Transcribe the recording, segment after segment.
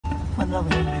I'll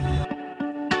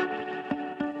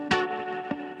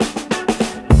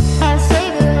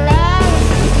save your life,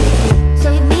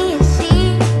 save me a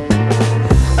seat,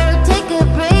 or take a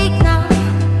break now.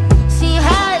 See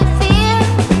how it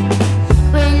feels.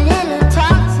 We're a little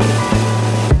toxic,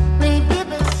 maybe,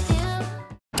 but still.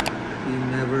 He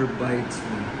never bites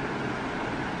me.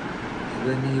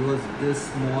 When he was this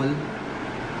small,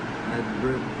 I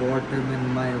bought him in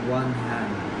my one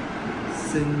hand,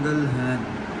 single hand.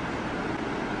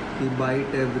 He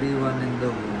bite everyone in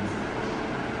the home,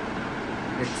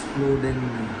 excluding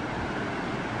me.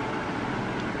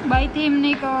 Bite him,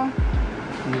 Nico.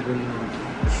 He will not.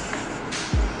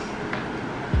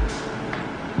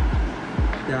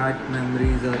 Cat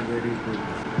memories are very good.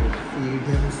 Feed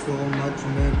him so much,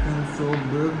 make him so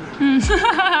big.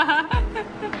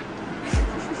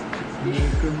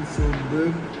 Make him so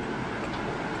big.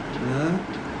 Yeah?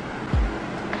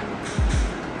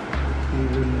 He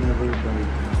will never bite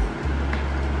me.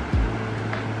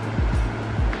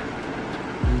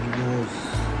 He knows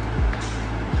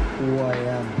who I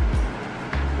am.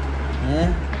 Eh?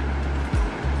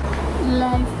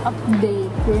 Life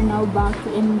update. We're now back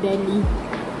in Delhi.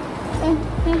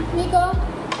 Nico.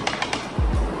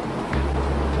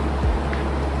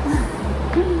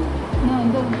 No,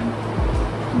 don't.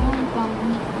 Don't come.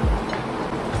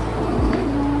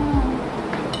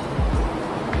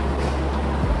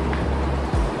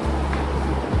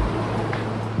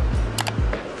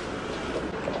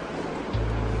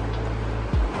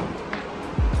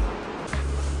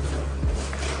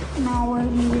 Now we're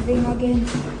leaving again.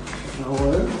 Now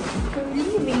what? We're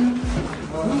leaving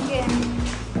again.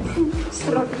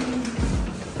 Struggling.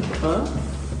 Huh?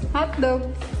 Hot dog.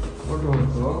 What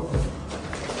dog?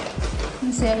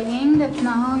 I'm saying that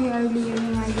now you are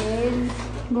leaving again,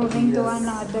 going to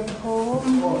another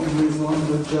home. Always on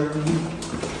the journey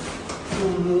to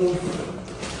move.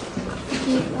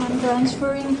 Keep on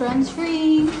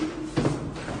transferring.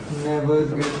 Never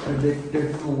get addicted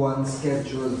to one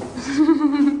schedule.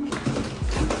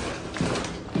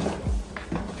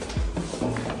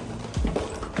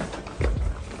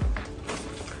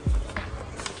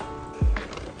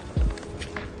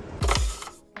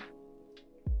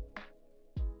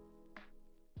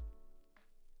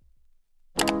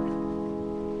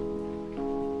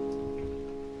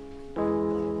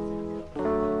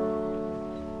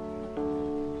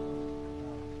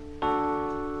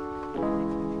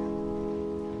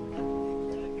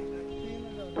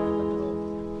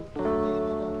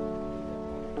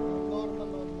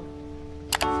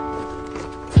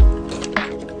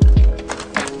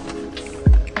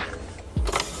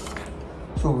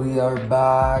 So we are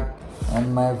back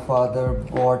and my father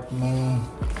bought me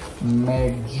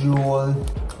medjool,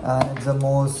 and it's the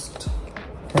most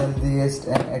healthiest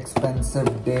and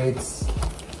expensive dates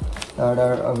that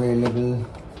are available.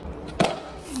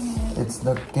 It's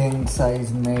the king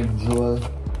size medjool.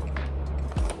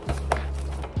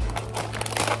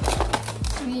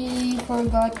 We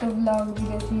forgot to vlog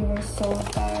because we were so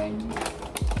tired.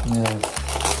 Yes,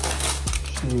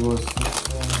 she was sleeping.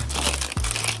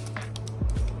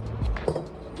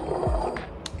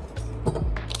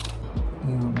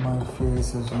 My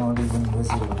face is not even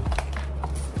visible.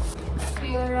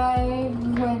 We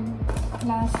arrived when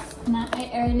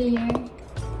earlier,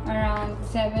 around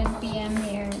 7 p.m.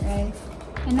 here, right?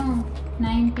 No,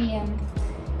 9 p.m.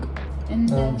 And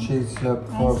then she slept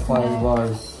for 5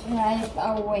 hours. Right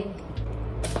away.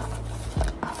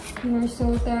 We were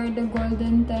so tired. The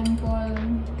Golden Temple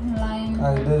line.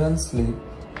 I didn't sleep.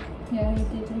 Yeah, he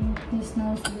didn't. He's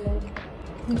no sleep.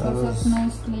 Because of no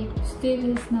sleep. Still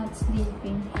he's not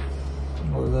sleeping.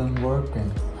 Wasn't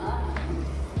working.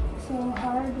 So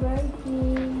hard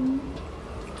working.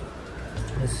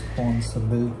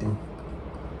 Responsibility.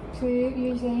 So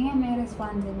you're saying I'm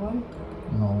irresponsible?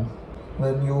 No.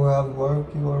 When you have work,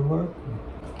 you are working.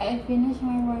 I finished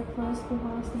my work first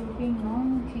before sleeping.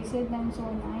 No, she said I'm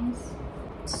so nice.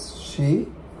 She?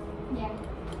 Yeah,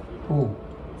 Who?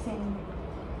 same.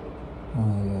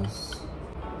 Oh yes.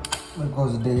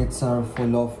 Because dates are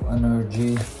full of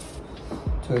energy.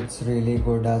 So it's really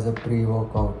good as a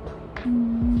pre-workout.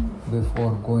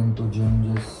 Before going to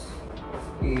gym, just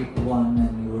eat one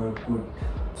and you are good.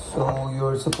 So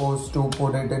you're supposed to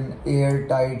put it in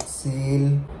airtight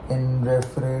seal in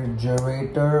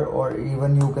refrigerator, or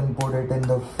even you can put it in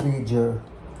the freezer.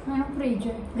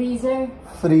 Freezer.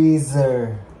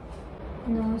 Freezer.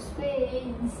 No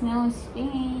space, no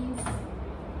space.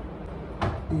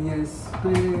 Yes,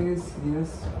 space, yes,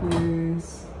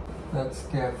 space. That's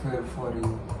cafe for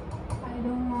you. I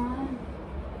don't want.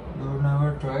 You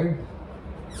never tried?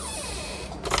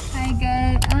 Hi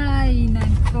guys. Ay,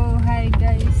 nagko. Hi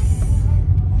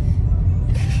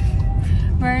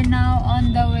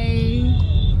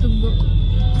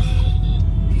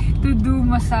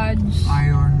massage.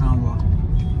 Ayurveda.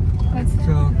 What's It's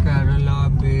a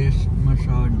Kerala-based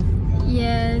massage.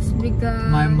 Yes, because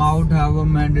My mouth have a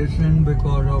medicine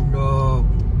because of the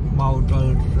mouth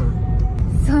ulcer.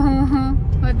 So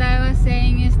what I was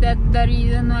saying is that the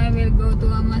reason why we'll go to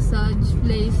a massage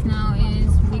place now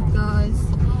is because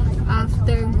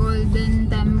after Golden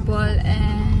Temple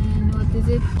and what is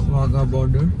it? Wagah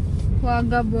border.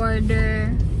 Wagah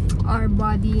border, our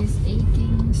body is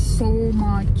aching so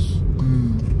much.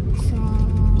 So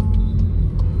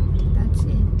that's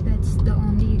it. That's the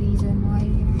only reason why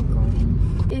we're going.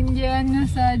 Indian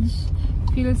massage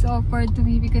feels awkward to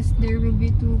me because there will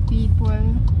be two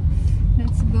people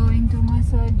that's going to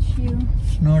massage you.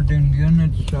 It's not Indian,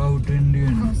 it's South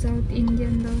Indian. Oh, South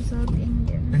Indian though, South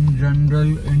Indian. In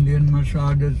general, Indian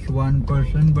massage is one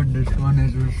person, but this one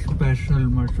is a special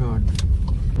massage.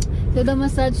 So the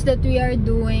massage that we are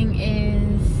doing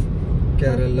is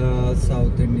Kerala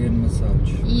South Indian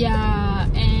massage. yeah,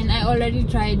 and I already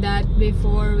tried that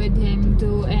before with him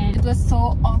too, and it was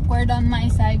so awkward on my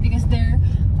side because there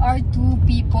are two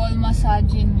people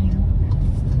massaging you.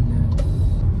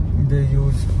 They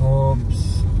use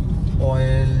herbs,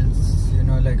 oils, you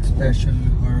know, like special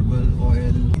herbal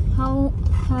oil. How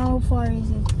far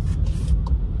is it?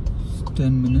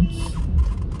 10 minutes.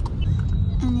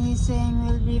 And he's saying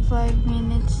we'll be 5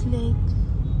 minutes late.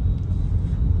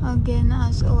 Again,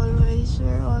 as always,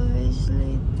 we're always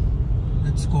late.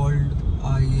 It's called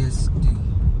IST,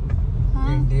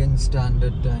 Huh? Indian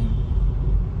Standard Time.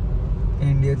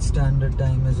 Indian Standard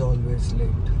Time is always late.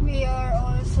 We are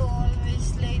also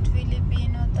always late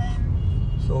Filipino time.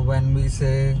 So when we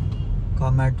say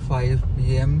come at 5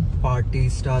 PM, party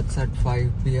starts at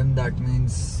 5 PM, that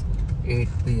means 8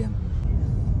 PM.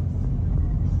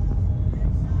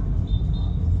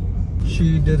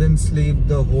 She didn't sleep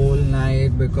the whole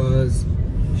night because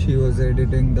she was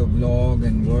editing the vlog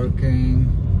and working.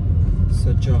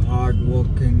 Such a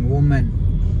hard-working woman.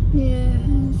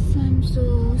 Yes, I'm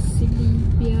so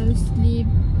sleepy. I'll sleep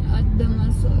at the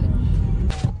massage.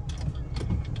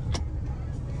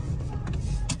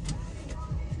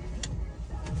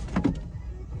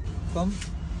 Come.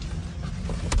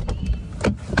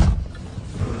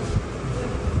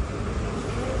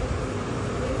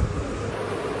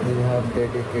 They have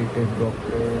dedicated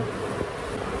doctor.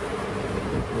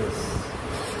 Yes.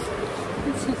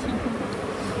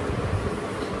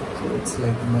 So it's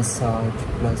like massage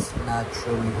plus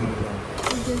natural healing.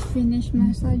 I just finished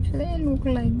massage. I look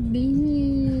like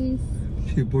this.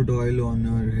 She put oil on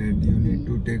her head. You need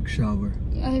to take shower.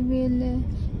 I will.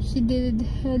 She did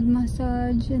head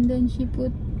massage and then she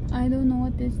put, I don't know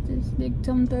what is this, like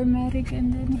some turmeric,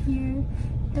 and then here,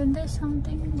 then there's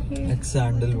something in here. Like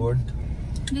sandalwood.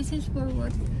 This is for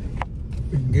what?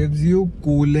 It gives you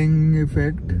cooling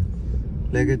effect.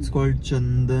 Like it's called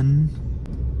chandan.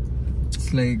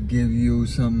 It's like give you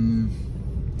some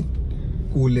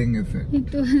cooling effect.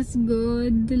 It was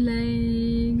good,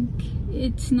 like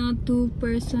it's not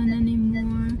 2-person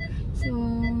anymore.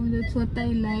 So that's what I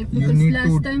like. You Because need last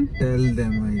to time tell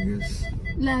them, I guess.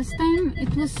 last time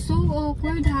it was so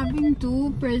awkward having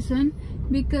 2-person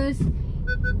because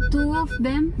two of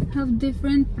them have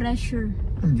different pressure.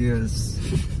 Yes.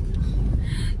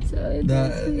 So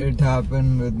It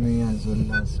happened with me as well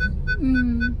last week.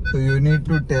 Mm. So you need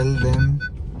to tell them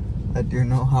that you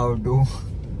know how to.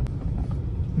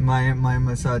 My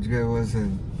massage guy was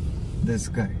this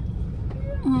guy.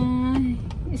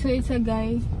 So it's a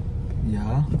guy.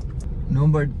 Yeah. No,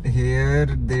 but here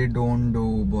they don't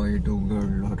do boy to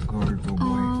girl or girl to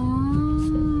boy.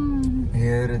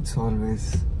 Here it's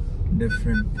always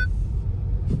different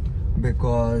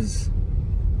because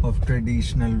of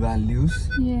traditional values.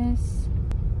 Yes.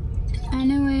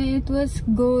 Anyway, it was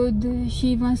good.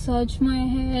 She massaged my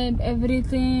head,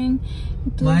 everything.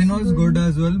 Mine was good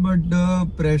as well, but the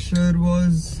pressure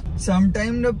was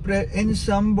sometimes in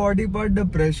some body part the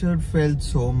pressure felt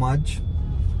so much,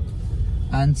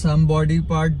 and some body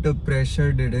part the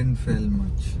pressure didn't feel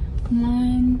much.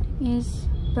 Mine is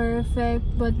perfect,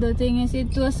 but the thing is,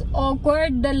 it was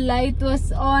awkward. The light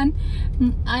was on.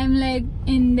 I'm like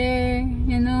in there,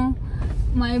 you know.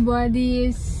 My body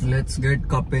is. Let's get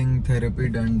cupping therapy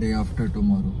done day after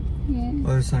tomorrow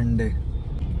or Sunday.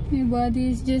 My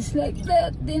body is just like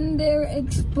that in there,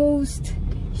 exposed.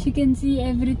 She can see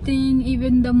everything,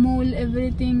 even the mole,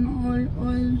 everything, all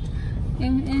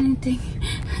anything.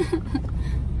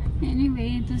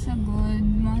 Anyway, it was a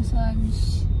good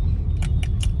massage.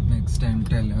 Next time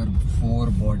tell her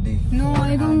 4 body. No,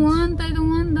 I don't want that.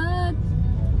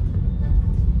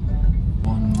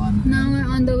 On one. Now we're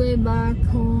on the way back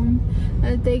home.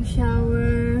 I'll take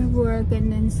shower, work,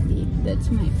 and then sleep. That's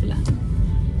my plan.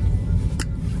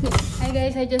 Hi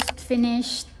guys, I just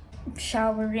finished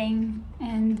showering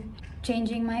and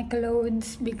changing my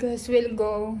clothes because we'll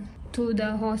go to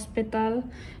the hospital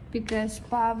because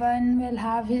Pavan will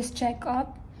have his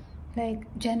checkup, like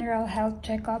general health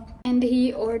checkup, and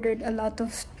he ordered a lot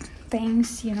of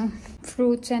things, you know,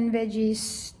 fruits and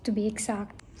veggies to be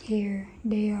exact. Here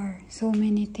they are, so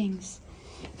many things.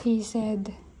 He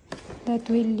said that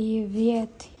we'll leave,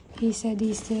 yet he said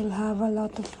he still have a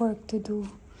lot of work to do,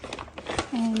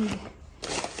 and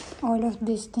all of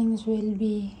these things will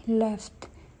be left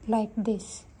like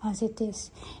this as it is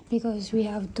because we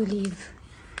have to leave.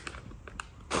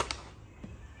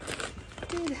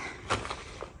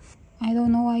 I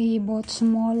don't know why he bought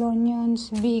small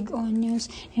onions, big onions,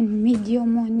 and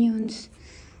medium onions.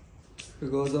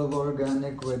 Because of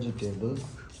organic vegetables.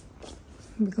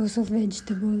 Because of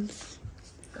vegetables.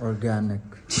 Organic.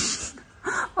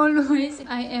 Always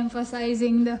I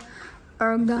emphasizing the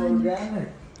organic.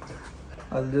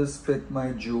 I'll just pick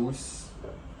my juice.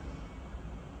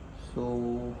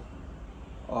 So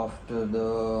after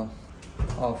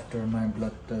my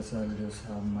blood test, I'll just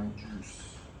have my juice.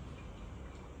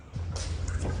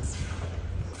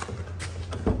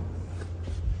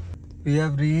 We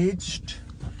have reached.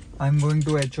 I'm going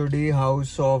to HOD,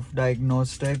 House of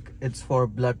Diagnostic. It's for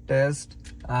blood test,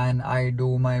 and I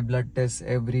do my blood test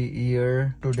every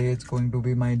year. Today it's going to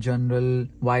be my general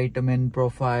vitamin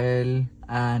profile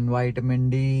and vitamin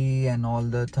D and all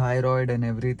the thyroid and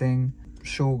everything.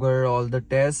 Sugar, all the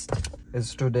tests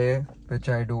is today, which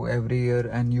I do every year,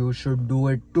 and you should do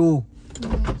it too.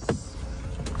 Yes.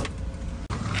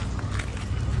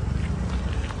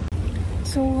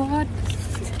 So what?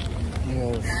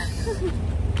 Yes.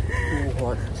 Too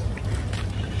hot.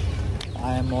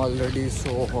 I am already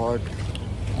so hot,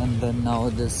 and then now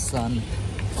this sun.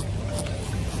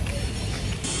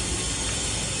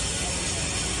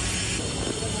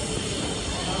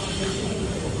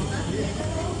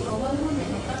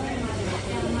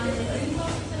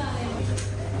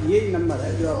 ये number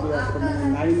है जो अभी आपको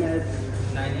 9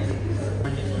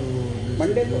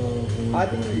 Monday को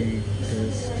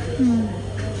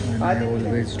And I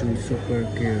always do super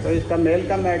care. तो इसका mail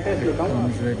का मैं address लिखाऊँ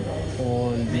Comes with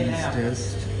all these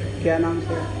tests. क्या नाम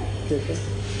से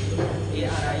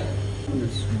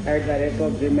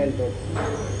 @gmail.com.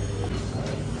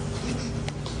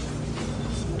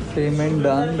 Payment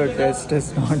done, the test is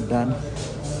not done.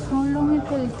 How long it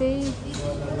will take?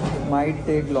 Might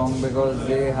take long because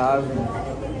they have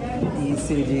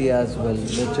ECG as well,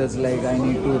 which is like I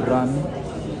need to run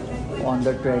on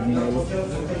the treadmill.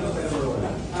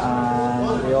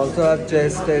 And they also have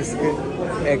chest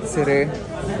x-ray.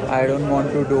 I don't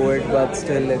want to do it, but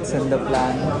still it's in the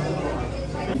plan.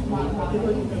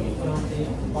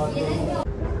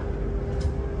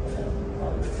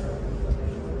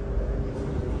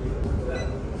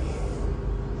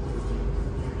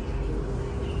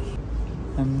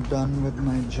 I'm done with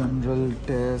my general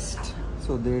test.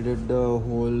 So they did the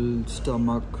whole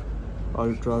stomach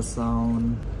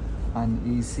ultrasound and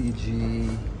ECG,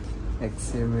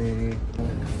 X-ray.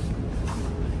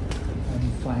 I'm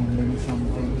finding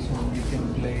something so we can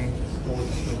play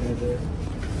sports together.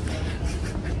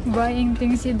 Buying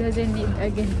things he doesn't need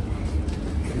again.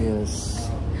 Yes.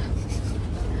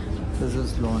 This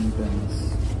is lawn tennis.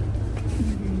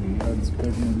 That's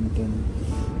badminton.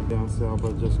 यहाँ से आप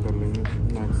adjust कर लेंगे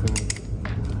maximum,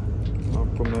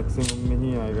 आपको maximum में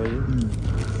ही आएगा ये।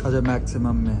 अच्छा,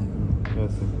 मैक्सिमम में है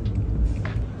ऐसे।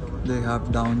 They have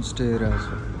downstairs as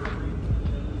well.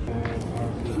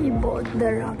 He bought the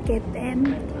racket and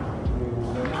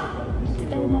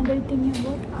another thing you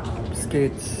bought?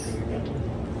 Skates.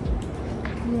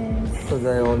 Yes. Because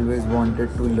I always wanted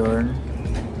to learn.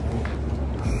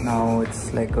 Now it's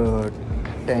like a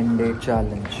 10-day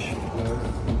challenge.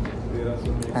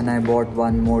 And I bought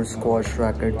one more squash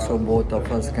racket so both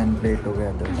of us can play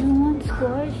together. I want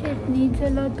squash. It needs a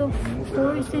lot of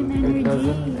force and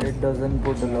energy. It doesn't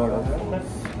put a lot of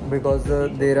force because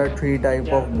there are 3 types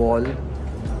of ball.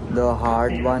 The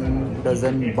hard one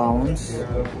doesn't bounce,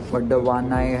 but the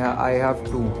one I have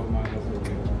 2.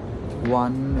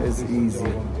 One is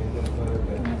easy.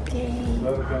 Okay.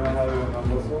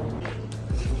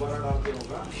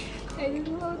 I don't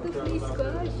know how to play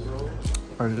squash.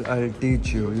 I'll teach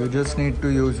you. You just need to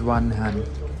use one hand.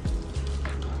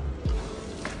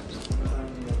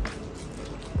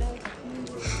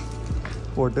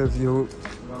 What if you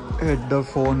hit the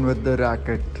phone with the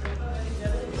racket?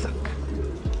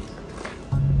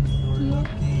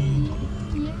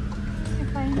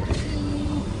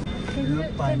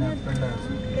 Pineapple.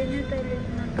 Can you tell him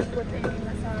not to put any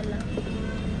masala?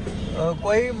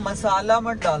 कोई मसाला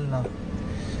मत डालना.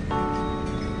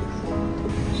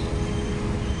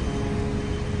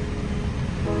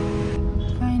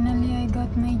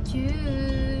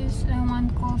 juice. I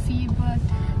want coffee, but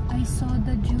I saw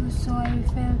the juice, so I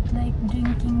felt like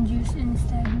drinking juice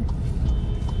instead.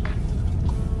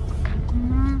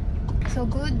 So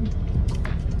good.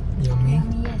 Yummy.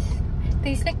 Yummy, yes.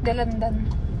 Tastes like dalandan.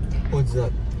 What's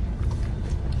that?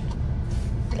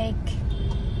 Like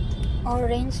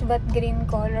orange but green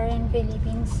color in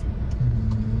Philippines.